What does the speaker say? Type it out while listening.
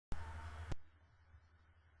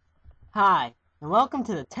Hi, and welcome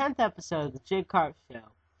to the 10th episode of the J-Karp Show.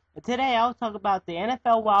 And today I'll talk about the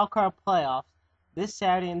NFL wildcard playoffs this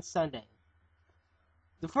Saturday and Sunday.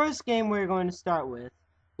 The first game we're going to start with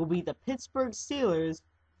will be the Pittsburgh Steelers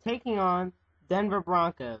taking on Denver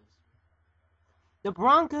Broncos. The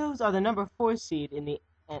Broncos are the number 4 seed in the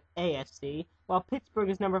AFC, while Pittsburgh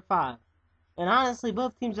is number 5. And honestly,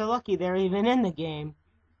 both teams are lucky they're even in the game.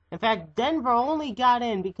 In fact, Denver only got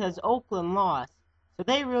in because Oakland lost. So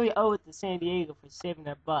they really owe it to San Diego for saving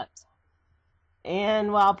their butts.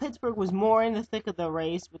 And while Pittsburgh was more in the thick of the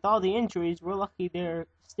race, with all the injuries, we're lucky they're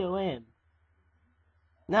still in.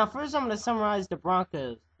 Now, first I'm going to summarize the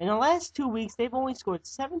Broncos. In the last 2 weeks, they've only scored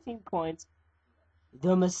 17 points.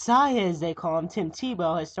 The Messiah, as they call him, Tim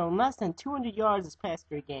Tebow, has thrown less than 200 yards his past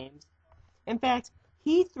 3 games. In fact,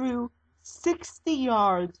 he threw 60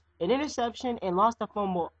 yards, an interception, and lost a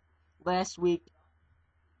fumble last week.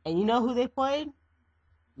 And you know who they played?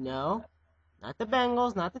 No, not the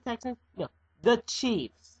Bengals, not the Texans. No, the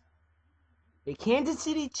Chiefs. The Kansas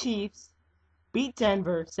City Chiefs beat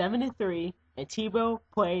Denver 7-3, and Tebow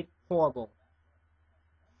played horrible.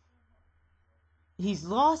 He's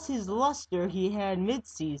lost his luster he had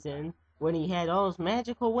mid-season when he had all those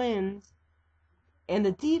magical wins, and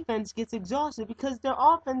the defense gets exhausted because their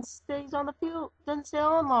offense stays on the field, doesn't stay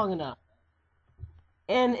on long enough.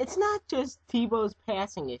 And it's not just Tebow's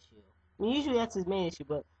passing issue. I mean, usually that's his main issue,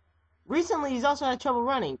 but recently he's also had trouble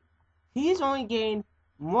running. He's only gained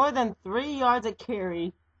more than 3 yards a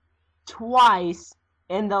carry twice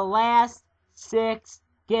in the last 6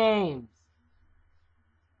 games.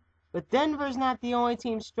 But Denver's not the only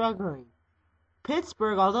team struggling.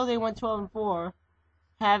 Pittsburgh, although they went 12-4,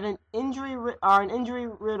 are an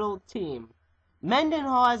injury-riddled team.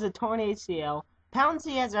 Mendenhall has a torn ACL,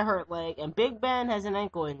 Pouncey has a hurt leg, and Big Ben has an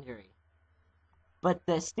ankle injury. But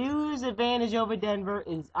the Steelers' advantage over Denver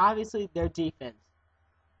is obviously their defense.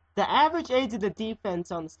 The average age of the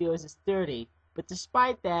defense on the Steelers is 30, but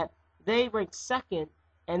despite that, they rank second,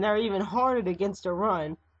 and they're even harder against the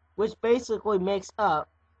run, which basically makes up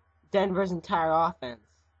Denver's entire offense.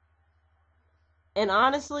 And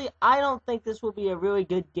honestly, I don't think this will be a really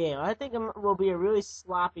good game. I think it will be a really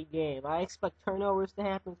sloppy game. I expect turnovers to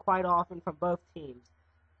happen quite often from both teams.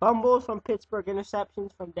 Fumbles from Pittsburgh,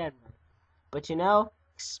 interceptions from Denver. But you know,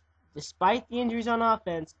 despite the injuries on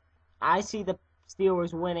offense, I see the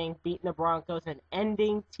Steelers winning, beating the Broncos, and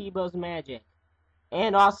ending Tebow's magic.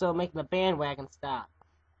 And also making the bandwagon stop.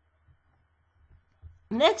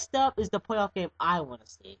 Next up is the playoff game I want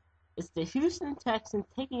to see. It's the Houston Texans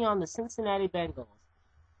taking on the Cincinnati Bengals.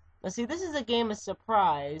 Now see, this is a game of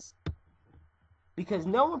surprise because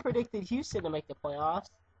no one predicted Houston to make the playoffs.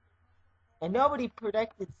 And nobody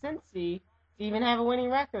predicted Cincy to even have a winning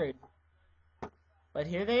record. But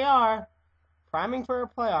here they are, priming for a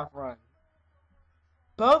playoff run.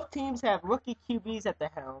 Both teams have rookie QBs at the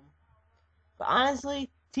helm. But honestly,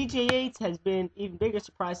 TJ Yates has been even bigger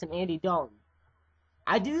surprise than Andy Dalton.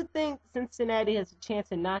 I do think Cincinnati has a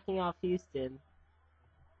chance of knocking off Houston.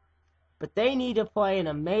 But they need to play an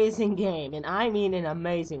amazing game, and I mean an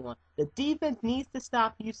amazing one. The defense needs to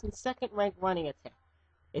stop Houston's second-ranked running attack.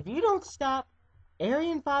 If you don't stop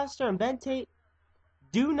Arian Foster and Ben Tate,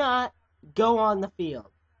 do not go on the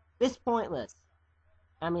field. It's pointless.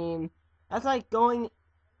 I mean, that's like going...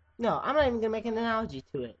 No, I'm not even going to make an analogy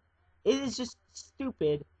to it. It is just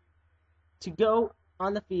stupid to go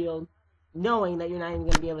on the field knowing that you're not even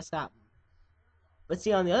going to be able to stop them. But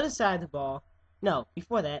see, on the other side of the ball... No,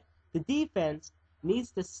 before that, the defense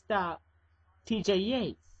needs to stop TJ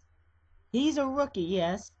Yates. He's a rookie,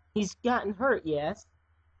 yes. He's gotten hurt, yes.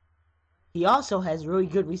 He also has really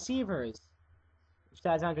good receivers.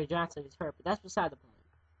 Besides Andre Johnson, who's hurt, but that's beside the point.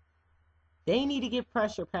 They need to get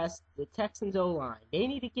pressure past the Texans' O-line. They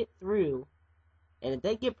need to get through. And if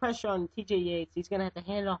they get pressure on TJ Yates, he's going to have to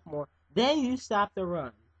hand it off more. Then you stop the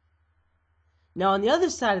run. Now, on the other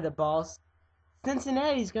side of the ball,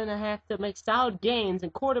 Cincinnati's going to have to make solid gains,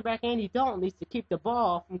 and quarterback Andy Dalton needs to keep the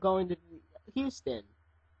ball from going to Houston.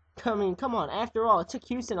 I mean, come on. After all, it took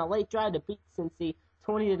Houston a late drive to beat Cincy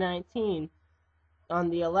 20-19 on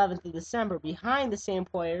the 11th of December behind the same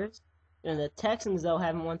players, and the Texans, though,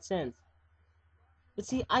 haven't won since. But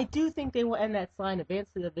see, I do think they will end that slide and advance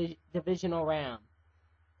to the divisional round.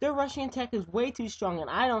 Their rushing attack is way too strong, and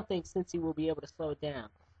I don't think Cincy will be able to slow it down.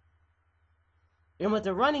 And with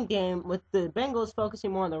the running game, with the Bengals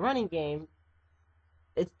focusing more on the running game,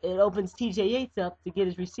 it opens TJ Yates up to get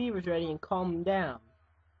his receivers ready and calm them down.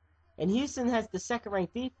 And Houston has the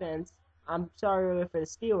second-ranked defense. I'm sorry for the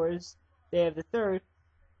Steelers. They have the third.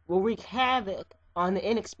 Will wreak havoc on the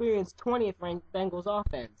inexperienced 20th-ranked Bengals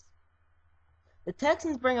offense. The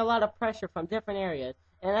Texans bring a lot of pressure from different areas,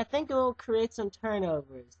 and I think it will create some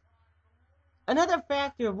turnovers. Another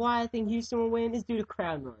factor of why I think Houston will win is due to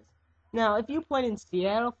crowd noise. Now, if you played in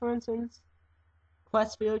Seattle, for instance,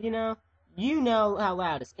 Westfield, you know how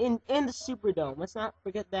loud it's in the Superdome. Let's not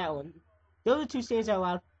forget that one. Those are two stadiums that are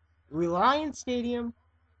loud. Reliance Stadium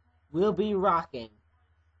will be rocking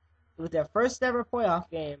with their first ever playoff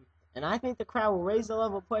game, and I think the crowd will raise the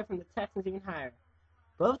level of play from the Texans even higher.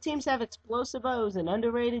 Both teams have explosive O's and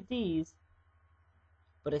underrated D's,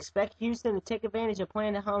 but expect Houston to take advantage of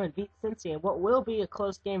playing at home and beat Cincy in what will be a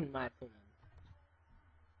close game in my opinion.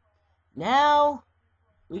 Now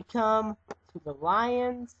we come to the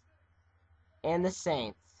Lions and the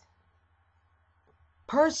Saints.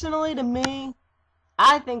 Personally, to me,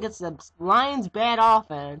 I think it's the Lions' bad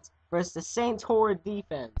offense versus the Saints' horrid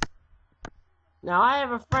defense. Now, I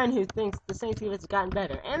have a friend who thinks the Saints' defense has gotten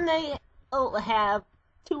better, and they have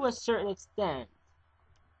to a certain extent.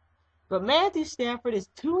 But Matthew Stafford is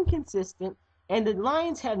too inconsistent, and the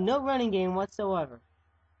Lions have no running game whatsoever.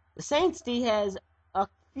 The Saints' D has a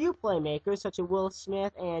few playmakers, such as Will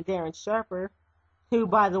Smith and Darren Sharper, who,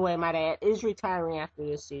 by the way, might add, is retiring after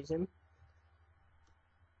this season.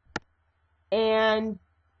 And,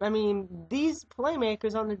 these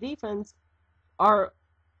playmakers on the defense are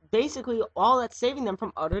basically all that's saving them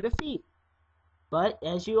from utter defeat. But,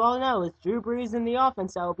 as you all know, it's Drew Brees in the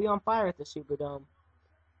offense that will be on fire at the Superdome,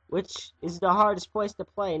 which is the hardest place to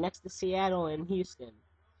play, next to Seattle and Houston.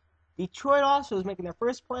 Detroit also is making their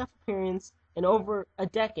first playoff appearance in over a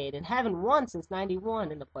decade and haven't won since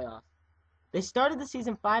 '91 in the playoffs. They started the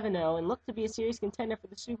season 5-0 and look to be a serious contender for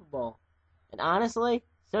the Super Bowl. And honestly,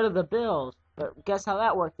 so did the Bills, but guess how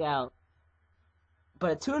that worked out?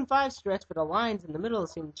 But a 2-5 stretch for the Lions in the middle of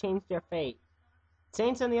the season changed their fate.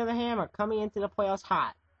 Saints, on the other hand, are coming into the playoffs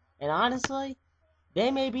hot. And honestly, they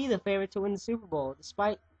may be the favorite to win the Super Bowl,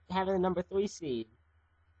 despite having the number 3 seed.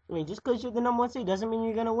 Just because you're the number 1 seed doesn't mean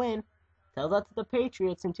you're going to win. Tell that to the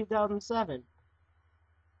Patriots in 2007.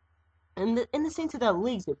 And the Saints have the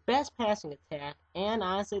league's the best passing attack, and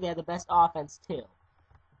honestly, they have the best offense, too.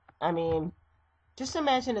 Just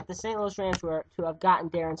imagine if the St. Louis Rams were to have gotten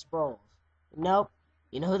Darren Sproles. Nope.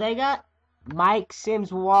 You know who they got? Mike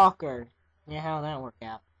Sims Walker. Yeah, how'd that work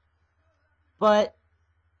out? But,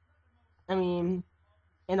 and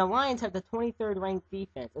the Lions have the 23rd ranked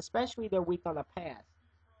defense, especially their weak on the pass.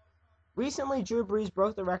 Recently, Drew Brees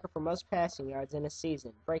broke the record for most passing yards in a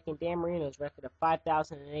season, breaking Dan Marino's record of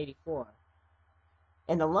 5,084.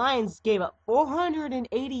 And the Lions gave up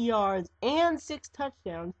 480 yards and 6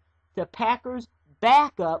 touchdowns to Packers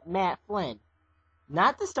backup Matt Flynn.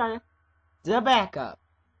 Not the starter, the backup.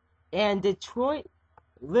 And Detroit,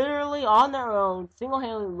 literally on their own,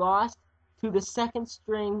 single-handedly lost to the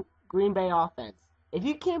second-string Green Bay offense. If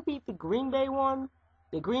you can't beat the Green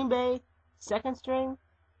Bay second string,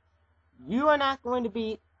 you are not going to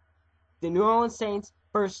beat the New Orleans Saints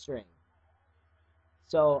first string.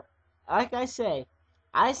 So, like I say,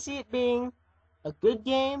 I see it being a good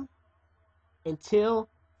game until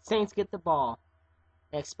Saints get the ball.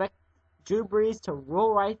 I expect Drew Brees to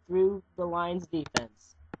roll right through the Lions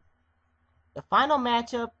defense. The final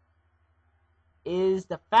matchup is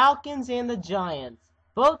the Falcons and the Giants.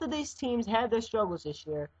 Both of these teams had their struggles this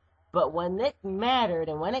year, but when it mattered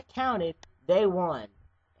and when it counted, they won.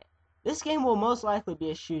 This game will most likely be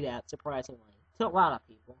a shootout, surprisingly, to a lot of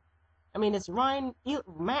people. It's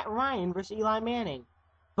Matt Ryan versus Eli Manning.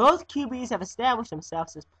 Both QBs have established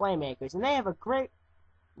themselves as playmakers, and they have a great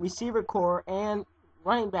receiver core and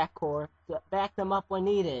running back core to back them up when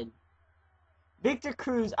needed. Victor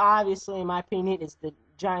Cruz, obviously, in my opinion, is the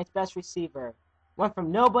Giants' best receiver. Went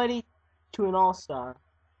from nobody to an all-star.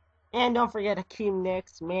 And don't forget Hakeem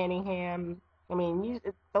Nicks, Manningham.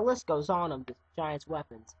 The list goes on of the Giants'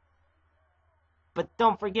 weapons. But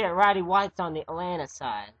don't forget Roddy White's on the Atlanta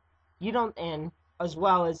side. And as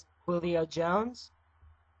well as Julio Jones,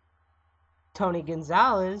 Tony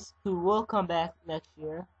Gonzalez, who will come back next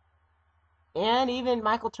year, and even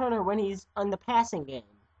Michael Turner when he's on the passing game.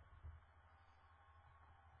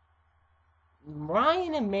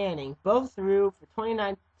 Ryan and Manning both threw for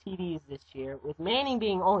 29 TDs this year, with Manning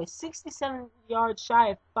being only 67 yards shy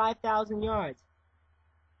of 5,000 yards.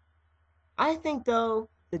 I think, though,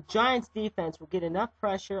 the Giants' defense will get enough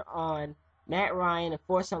pressure on Matt Ryan and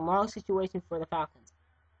force some long situations for the Falcons.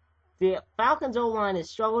 The Falcons' O-line has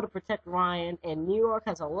struggled to protect Ryan, and New York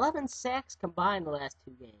has 11 sacks combined the last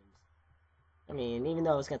 2 games. Even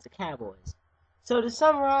though it's against the Cowboys. So to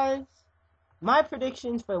summarize, my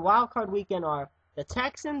predictions for the Wild Card Weekend are the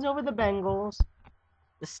Texans over the Bengals,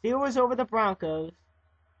 the Steelers over the Broncos,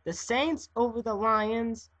 the Saints over the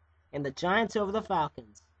Lions, and the Giants over the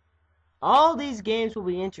Falcons. All these games will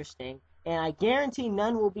be interesting, and I guarantee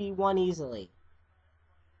none will be won easily.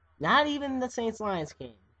 Not even the Saints-Lions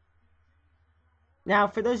game. Now,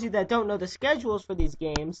 for those of you that don't know the schedules for these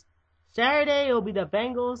games, Saturday it will be the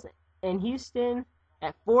Bengals in Houston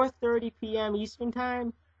at 4:30 p.m. Eastern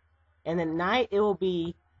Time, and the night it will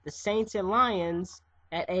be the Saints and Lions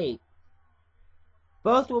at 8.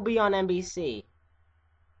 Both will be on NBC.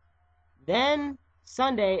 Then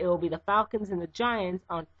Sunday it will be the Falcons and the Giants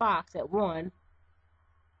on Fox at 1,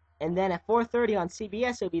 and then at 4:30 on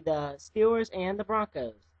CBS it will be the Steelers and the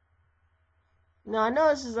Broncos. Now, I know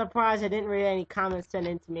this is a surprise. I didn't read any comments sent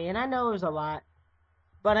in to me, and I know it was a lot.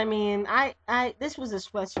 But, I mean, this was a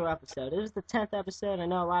special episode. It was the 10th episode. I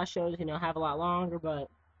know a lot of shows, have a lot longer, but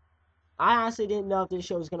I honestly didn't know if this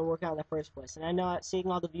show was going to work out in the first place. And I know seeing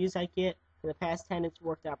all the views I get for the past 10, it's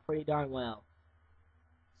worked out pretty darn well.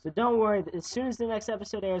 So don't worry. As soon as the next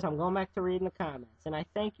episode airs, I'm going back to reading the comments. And I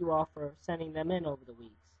thank you all for sending them in over the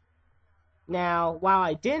weeks. Now, while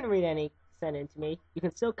I didn't read any sent in to me, you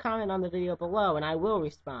can still comment on the video below, and I will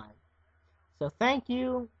respond. So thank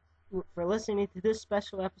you for listening to this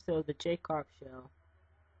special episode of the J-Karp Show,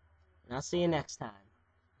 and I'll see you next time.